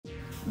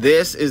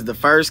This is the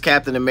first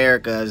Captain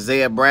America,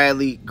 Isaiah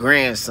Bradley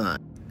grandson,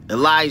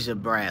 Elijah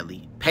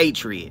Bradley,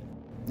 Patriot.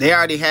 They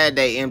already had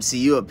their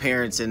MCU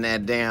appearance in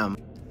that damn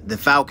The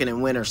Falcon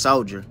and Winter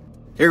Soldier.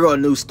 Here go a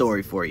new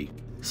story for you.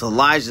 So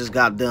Elijah's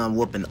got done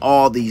whooping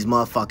all these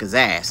motherfuckers'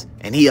 ass,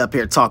 and he up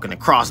here talking to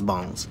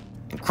Crossbones.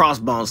 And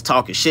Crossbones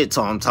talking shit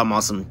to him, talking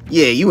about some,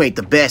 yeah, you ain't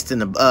the best in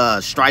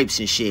the stripes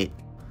and shit.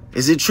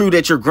 Is it true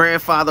that your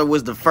grandfather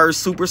was the first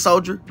super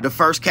soldier, the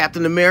first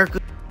Captain America?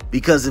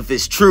 Because if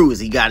it's true,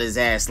 as he got his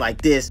ass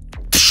like this,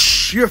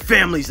 your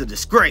family's a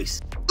disgrace.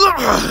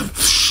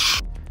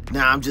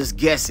 Now, I'm just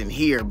guessing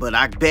here, but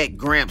I bet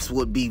Gramps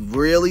would be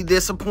really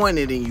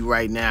disappointed in you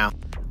right now.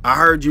 I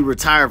heard you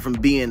retired from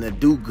being a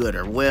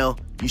do-gooder. Well,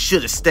 you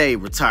should have stayed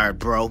retired,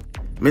 bro.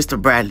 Mr.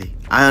 Bradley,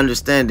 I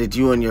understand that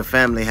you and your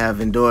family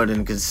have endured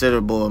a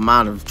considerable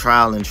amount of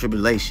trial and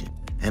tribulation.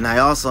 And I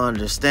also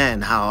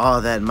understand how all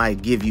that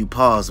might give you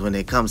pause when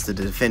it comes to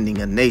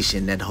defending a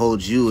nation that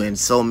holds you and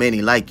so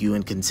many like you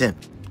in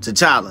contempt.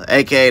 T'Challa,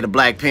 A.K.A. the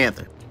Black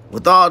Panther.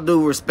 With all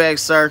due respect,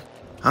 sir,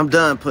 I'm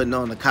done putting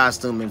on the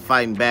costume and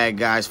fighting bad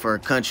guys for a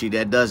country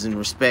that doesn't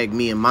respect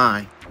me and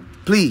mine.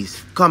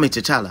 Please, call me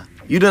T'Challa.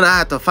 You do not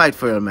have to fight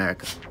for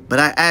America, but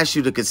I ask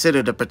you to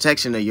consider the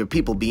protection of your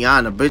people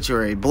beyond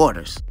arbitrary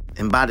borders,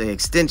 and by the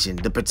extension,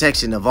 the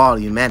protection of all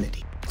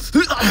humanity.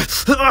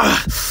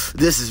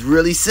 This is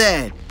really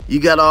sad. You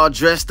got all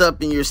dressed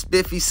up in your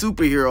spiffy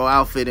superhero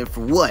outfit, and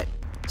for what?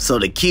 So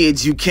the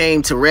kids you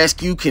came to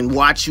rescue can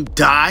watch you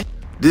die?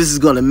 This is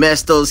gonna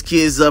mess those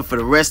kids up for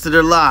the rest of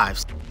their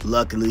lives.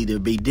 Luckily, they'll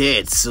be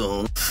dead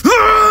soon.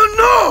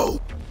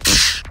 No!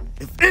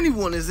 If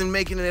anyone isn't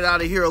making it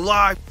out of here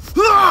alive,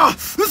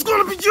 it's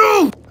gonna be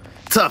you!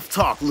 Tough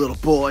talk, little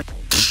boy.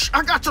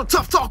 I got your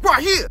tough talk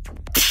right here.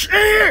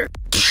 Here!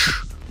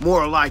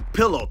 More like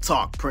pillow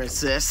talk,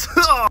 princess.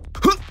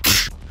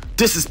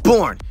 This is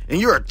Born, and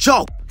you're a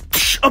joke.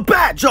 A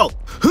bad joke.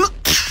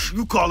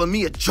 You calling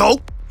me a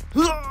joke?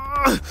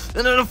 And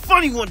then a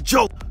funny one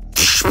joke.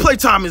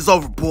 Playtime is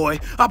over, boy.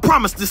 I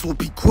promise this will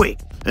be quick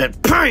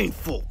and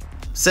painful.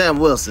 Sam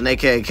Wilson,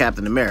 A.K.A.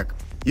 Captain America.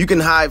 You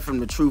can hide from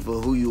the truth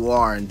of who you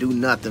are and do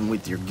nothing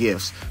with your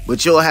gifts,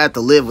 but you'll have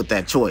to live with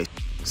that choice.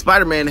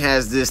 Spider-Man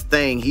has this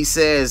thing. He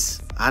says,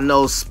 I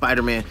know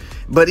Spider-Man,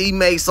 but he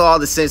makes all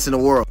the sense in the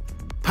world.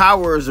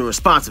 Power is a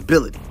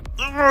responsibility.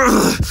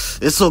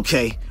 It's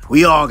okay.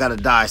 We all gotta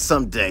die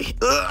someday.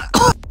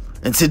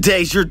 And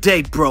today's your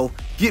day, bro.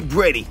 Get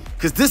ready,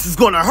 because this is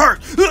gonna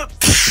hurt.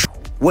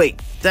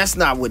 Wait, that's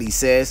not what he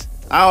says.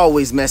 I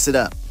always mess it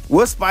up.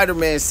 What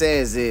Spider-Man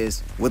says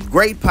is, with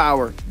great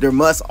power, there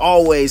must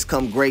always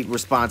come great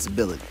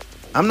responsibility.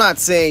 I'm not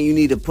saying you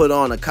need to put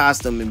on a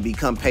costume and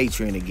become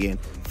Patriot again,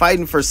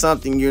 fighting for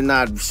something you're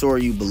not sure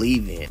you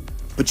believe in.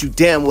 But you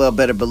damn well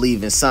better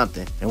believe in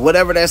something. And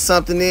whatever that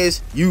something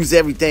is, use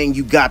everything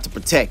you got to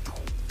protect it.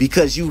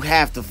 Because you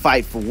have to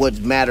fight for what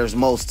matters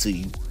most to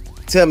you.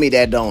 Tell me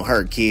that don't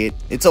hurt, kid.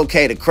 It's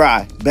okay to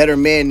cry. Better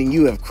men than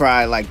you have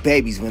cried like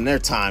babies when their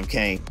time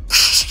came.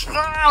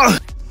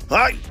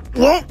 I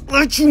won't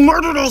let you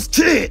murder those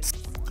kids.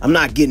 I'm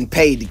not getting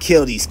paid to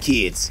kill these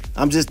kids.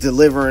 I'm just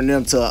delivering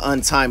them to an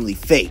untimely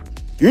fate.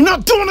 You're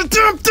not doing a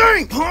damn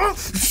thing, huh?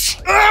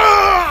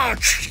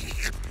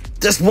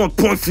 That's 1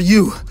 point for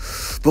you,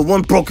 but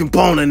one broken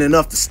bone ain't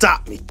enough to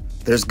stop me.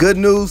 There's good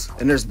news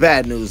and there's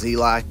bad news,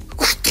 Eli.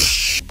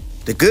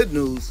 The good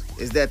news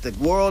is that the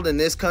world and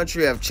this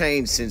country have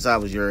changed since I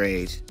was your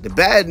age. The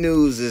bad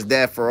news is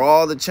that for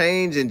all the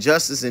change,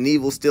 injustice and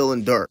evil still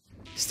endure.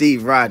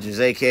 Steve Rogers,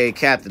 A.K.A.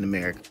 Captain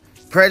America.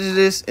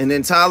 Prejudice and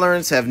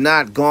intolerance have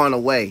not gone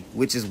away,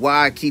 which is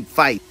why I keep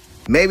fighting.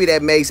 Maybe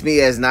that makes me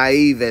as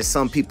naive as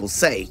some people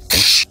say.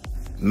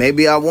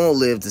 Maybe I won't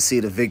live to see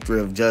the victory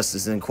of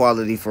justice and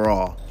equality for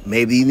all.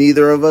 Maybe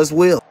neither of us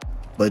will.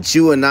 But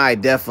you and I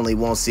definitely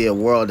won't see a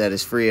world that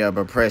is free of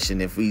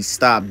oppression if we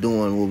stop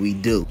doing what we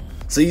do.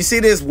 So you see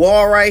this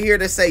wall right here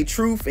that say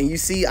truth, and you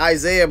see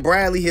Isaiah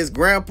Bradley, his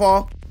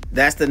grandpa?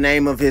 That's the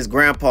name of his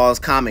grandpa's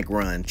comic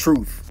run,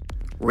 Truth.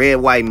 Red,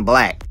 white, and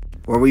black.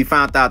 Where we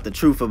found out the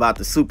truth about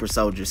the super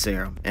soldier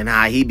serum and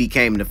how he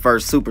became the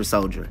first super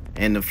soldier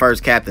and the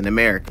first Captain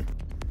America.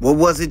 What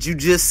was it you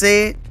just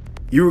said?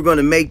 You were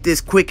gonna make this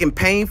quick and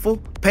painful?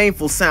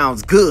 Painful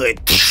sounds good.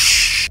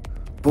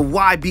 But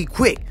why be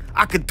quick?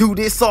 I could do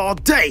this all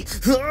day.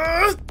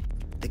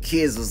 The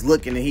kids was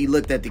looking and he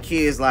looked at the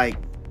kids like,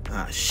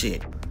 ah,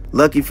 shit.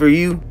 Lucky for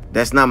you,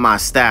 that's not my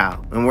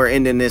style. And we're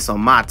ending this on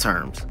my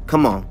terms.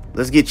 Come on,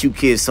 let's get you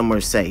kids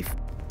somewhere safe.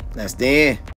 That's the end.